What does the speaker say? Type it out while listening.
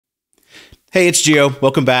Hey, it's Gio.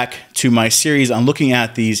 Welcome back to my series on looking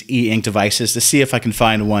at these e-ink devices to see if I can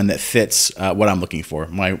find one that fits what I'm looking for,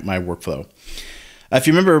 my workflow. If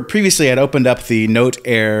you remember previously, I'd opened up the Note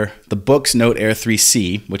Air, the Boox Note Air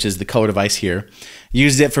 3C, which is the color device here.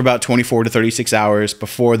 Used it for about 24 to 36 hours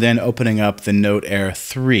before then opening up the Note Air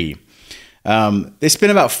 3. It's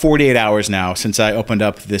been about 48 hours now since I opened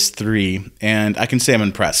up this 3, and I can say I'm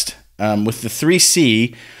impressed. With the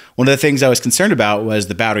 3C, one of the things I was concerned about was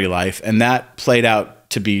the battery life, and that played out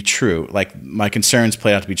to be true. Like, my concerns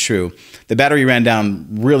played out to be true. The battery ran down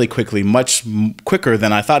really quickly, much quicker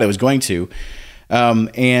than I thought it was going to.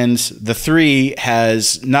 And the 3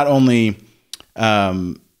 has not only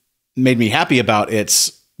made me happy about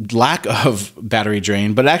its lack of battery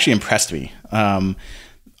drain, but it actually impressed me.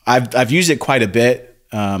 I've used it quite a bit,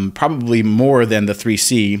 probably more than the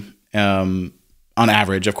 3C. On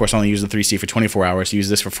average. Of course, I only use the 3C for 24 hours. I use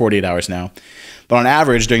this for 48 hours now. But on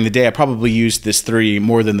average, during the day, I probably used this 3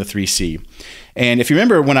 more than the 3C. And if you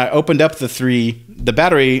remember, when I opened up the 3, the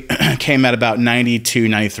battery came at about 90 to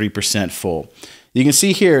 93% full. You can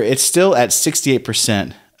see here, it's still at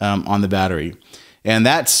 68% on the battery. And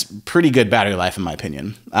that's pretty good battery life, in my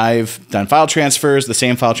opinion. I've done file transfers, the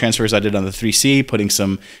same file transfers I did on the 3C, putting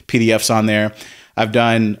some PDFs on there. I've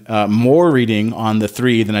done more reading on the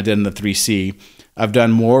 3 than I did in the 3C. I've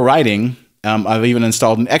done more writing. I've even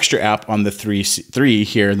installed an extra app on the 3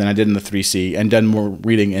 here than I did in the 3C, and done more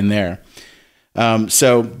reading in there.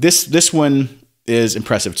 So this one is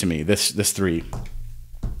impressive to me, this 3.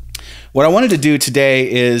 What I wanted to do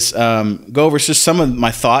today is go over just some of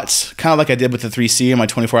my thoughts, kind of like I did with the 3C and my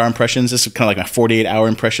 24-hour impressions. This is kind of like my 48-hour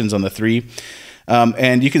impressions on the 3.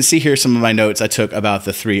 And you can see here some of my notes I took about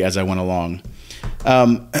the 3 as I went along.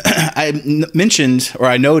 I mentioned, or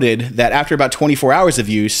I noted, that after about 24 hours of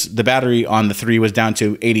use, the battery on the 3 was down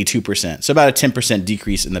to 82%, so about a 10%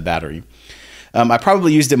 decrease in the battery. I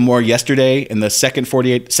probably used it more yesterday in the second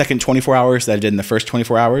 24 hours than I did in the first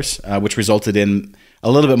 24 hours, which resulted in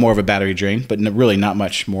a little bit more of a battery drain, but really not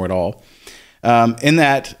much more at all. In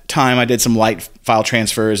that time, I did some light file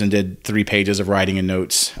transfers and did 3 pages of writing and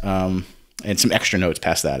notes, and some extra notes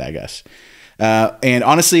past that, I guess. And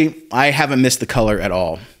honestly, I haven't missed the color at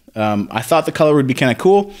all. I thought the color would be kind of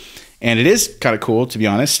cool, and it is kind of cool, to be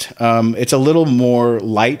honest. It's a little more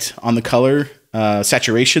light on the color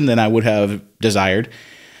saturation than I would have desired.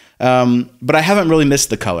 But I haven't really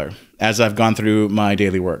missed the color as I've gone through my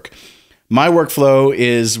daily work. My workflow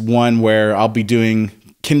is one where I'll be doing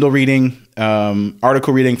Kindle reading,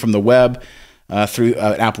 article reading from the web through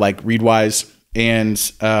an app like Readwise, and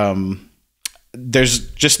there's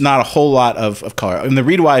just not a whole lot of color. In the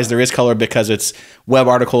Readwise, there is color because it's web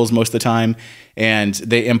articles most of the time, and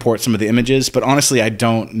they import some of the images. But honestly, I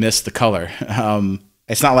don't miss the color.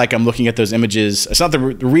 It's not like I'm looking at those images. It's not the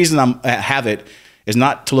reason I have it is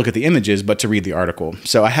not to look at the images, but to read the article.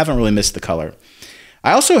 So I haven't really missed the color.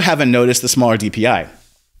 I also haven't noticed the smaller DPI.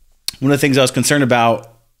 One of the things I was concerned about,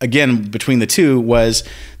 again, between the two, was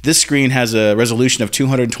this screen has a resolution of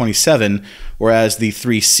 227, whereas the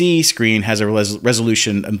 3C screen has a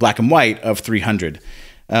resolution in black and white of 300.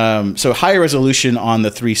 So higher resolution on the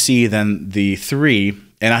 3C than the 3,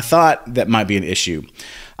 and I thought that might be an issue.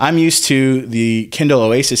 I'm used to the Kindle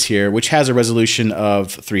Oasis here, which has a resolution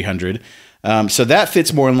of 300. So that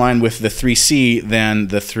fits more in line with the 3C than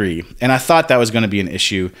the 3. And I thought that was going to be an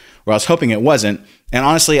issue, or I was hoping it wasn't. And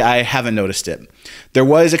honestly, I haven't noticed it. There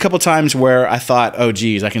was a couple times where I thought, oh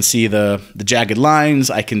geez, I can see the jagged lines,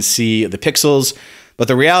 I can see the pixels, but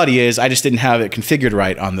the reality is I just didn't have it configured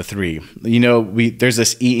right on the 3. You know, there's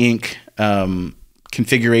this e-ink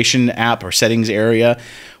configuration app or settings area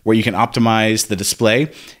where you can optimize the display.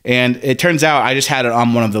 And it turns out I just had it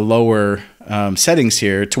on one of the lower settings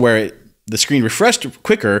here to where the screen refreshed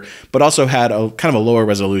quicker, but also had a kind of a lower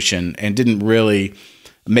resolution and didn't really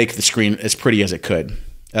make the screen as pretty as it could.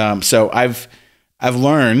 So I've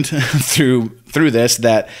learned through this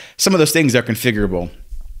that some of those things are configurable,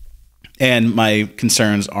 and my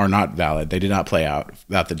concerns are not valid. They did not play out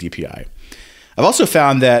without the DPI. I've also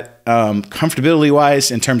found that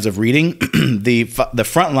comfortability-wise, in terms of reading, the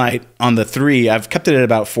Frontlight on the 3, I've kept it at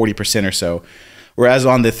about 40% or so. Whereas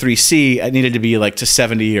on the 3C, it needed to be like to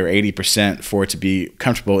 70 or 80% for it to be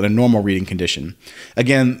comfortable in a normal reading condition.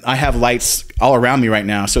 Again, I have lights all around me right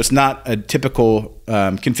now, so it's not a typical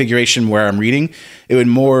configuration where I'm reading. It would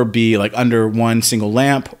more be like under one single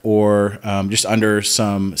lamp or just under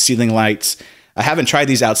some ceiling lights. I haven't tried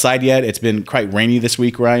these outside yet. It's been quite rainy this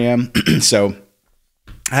week where I am, so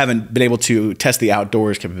I haven't been able to test the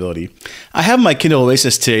outdoors capability. I have my Kindle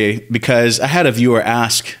Oasis today because I had a viewer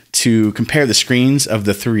ask to compare the screens of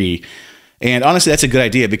the 3. And honestly, that's a good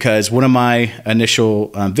idea because one of my initial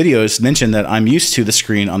videos mentioned that I'm used to the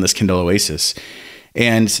screen on this Kindle Oasis.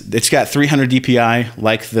 And it's got 300 DPI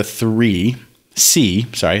like the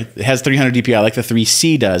 3C, sorry. It has 300 DPI like the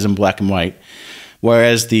 3C does in black and white,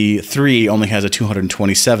 whereas the 3 only has a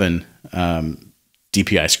 227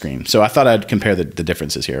 DPI screen. So I thought I'd compare the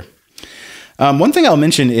differences here. One thing I'll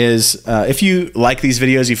mention is if you like these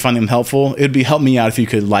videos, you find them helpful, it would help me out if you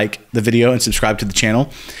could like the video and subscribe to the channel.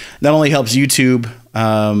 Not only helps YouTube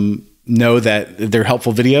know that they're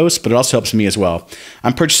helpful videos, but it also helps me as well.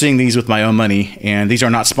 I'm purchasing these with my own money, and these are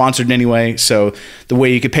not sponsored in any way, so the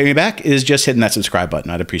way you could pay me back is just hitting that subscribe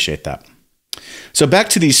button. I'd appreciate that. So back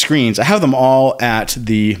to these screens, I have them all at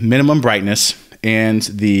the minimum brightness and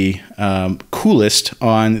the coolest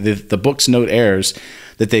on the Boox Note Airs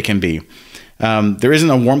that they can be. There isn't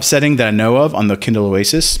a warmth setting that I know of on the Kindle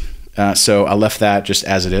Oasis, so I left that just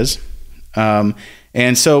as it is.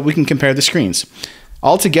 And so we can compare the screens.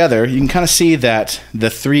 Altogether, you can kind of see that the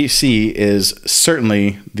 3C is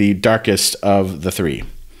certainly the darkest of the three.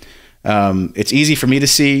 It's easy for me to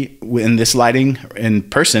see in this lighting in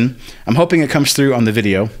person. I'm hoping it comes through on the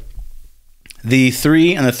video. The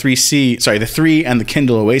 3 and the 3C, sorry, the 3 and the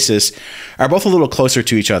Kindle Oasis are both a little closer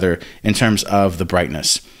to each other in terms of the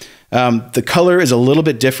brightness. The color is a little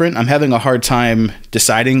bit different. I'm having a hard time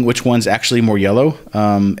deciding which one's actually more yellow.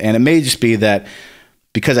 And it may just be that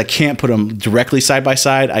because I can't put them directly side by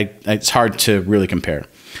side, it's hard to really compare.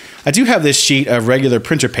 I do have this sheet of regular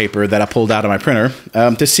printer paper that I pulled out of my printer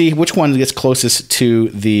to see which one gets closest to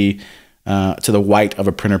the white of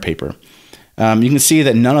a printer paper. You can see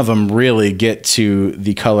that none of them really get to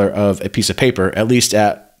the color of a piece of paper, at least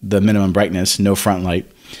at the minimum brightness, no Frontlight.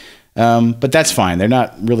 But that's fine. They're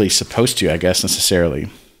not really supposed to, I guess, necessarily.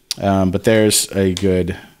 But there's a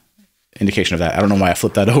good indication of that. I don't know why I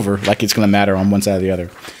flipped that over, like it's going to matter on one side or the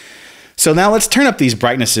other. So now let's turn up these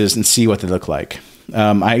brightnesses and see what they look like.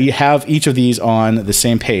 I have each of these on the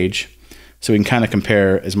same page, so we can kind of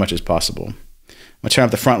compare as much as possible. I'm going to turn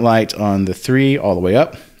up the Frontlight on the 3 all the way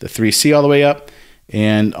up, the 3C all the way up,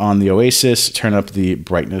 and on the Oasis, turn up the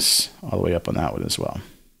brightness all the way up on that one as well.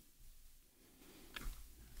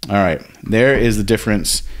 All right, there is the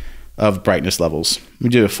difference of brightness levels. We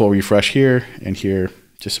do a full refresh here and here,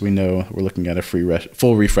 just so we know we're looking at a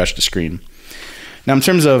full refresh to screen. Now, in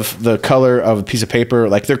terms of the color of a piece of paper,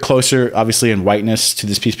 like they're closer, obviously, in whiteness to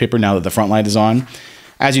this piece of paper now that the Frontlight is on,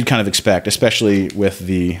 as you'd kind of expect, especially with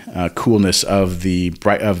the coolness of the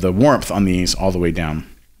warmth on these all the way down,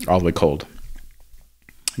 all the way cold.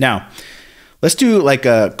 Now, let's do like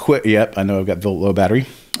a quick. Yep, I know I've got low battery.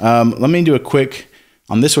 Let me do a quick.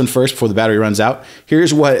 On this one first before the battery runs out.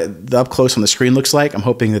 Here's what the up close on the screen looks like. I'm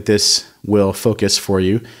hoping that this will focus for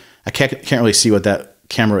you. I can't really see what that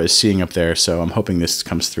camera is seeing up there, so I'm hoping this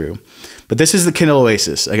comes through. But this is the Kindle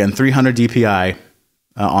Oasis. Again, 300 DPI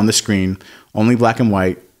on the screen, only black and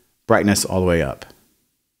white, brightness all the way up.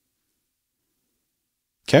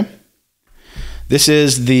 Okay. This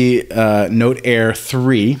is the Note Air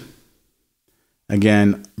 3.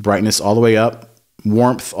 Again, brightness all the way up,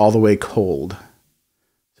 warmth all the way cold.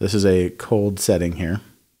 This is a cold setting here.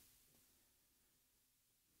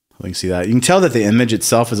 You can see that. You can tell that the image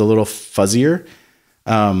itself is a little fuzzier.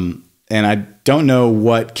 And I don't know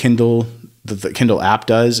what the Kindle app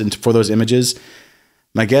does for those images.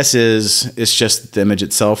 My guess is it's just the image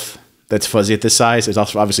itself that's fuzzy at this size. It's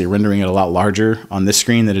also obviously rendering it a lot larger on this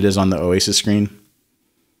screen than it is on the Oasis screen.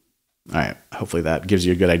 All right, hopefully that gives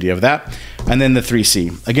you a good idea of that. And then the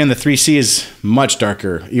 3C. Again, the 3C is much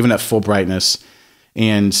darker, even at full brightness.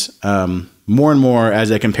 And more and more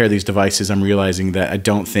as I compare these devices, I'm realizing that I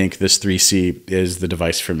don't think this 3C is the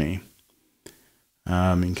device for me. You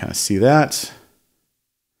can kind of see that.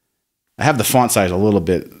 I have the font size a little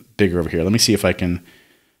bit bigger over here. Let me see if I can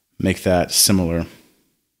make that similar.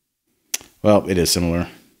 Well, it is similar.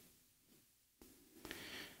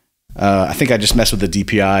 I think I just messed with the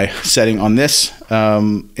DPI setting on this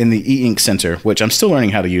in the e-ink center, which I'm still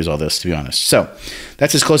learning how to use all this, to be honest. So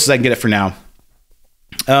that's as close as I can get it for now.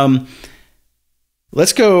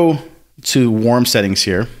 Let's go to warm settings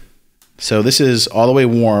here. So this is all the way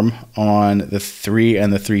warm on the 3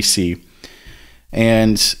 and the 3C.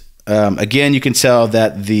 And again, you can tell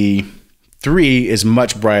that the 3 is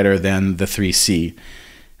much brighter than the 3C.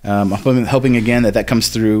 I'm hoping again that comes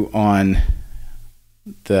through on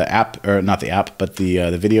the app, or not the app, but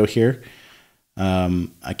the video here.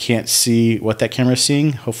 I can't see what that camera is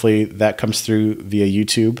seeing. Hopefully that comes through via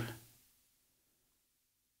YouTube.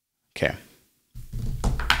 Okay.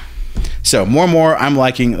 So more and more I'm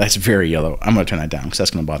liking, that's very yellow. I'm going to turn that down because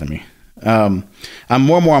that's going to bother me.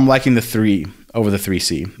 I'm liking the 3 over the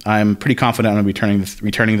 3C. I'm pretty confident I'm going to be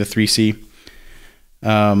returning the 3C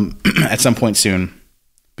at some point soon,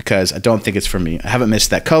 because I don't think it's for me. I haven't missed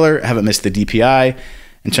that color. I haven't missed the DPI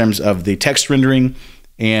in terms of the text rendering.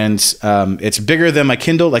 And it's bigger than my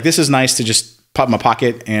Kindle. Like, this is nice to just pop in my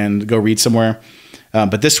pocket and go read somewhere.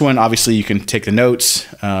 But this one, obviously, you can take the notes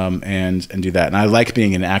and do that. And I like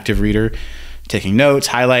being an active reader, taking notes,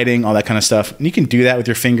 highlighting, all that kind of stuff. And you can do that with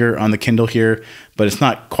your finger on the Kindle here, but it's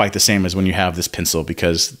not quite the same as when you have this pencil,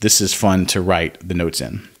 because this is fun to write the notes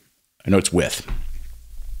in, notes with.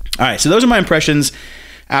 All right, so those are my impressions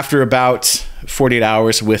after about 48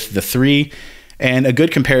 hours with the 3, and a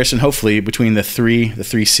good comparison, hopefully, between the 3, the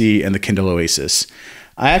 3C, and the Kindle Oasis.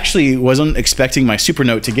 I actually wasn't expecting my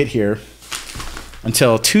Supernote to get here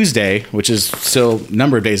until Tuesday, which is still a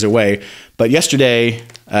number of days away. But yesterday,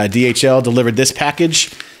 DHL delivered this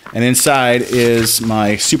package, and inside is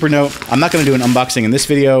my Supernote. I'm not going to do an unboxing in this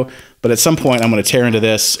video, but at some point I'm going to tear into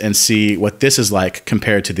this and see what this is like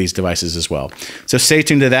compared to these devices as well. So stay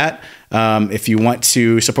tuned to that. If you want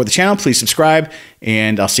to support the channel, please subscribe,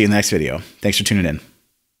 and I'll see you in the next video. Thanks for tuning in.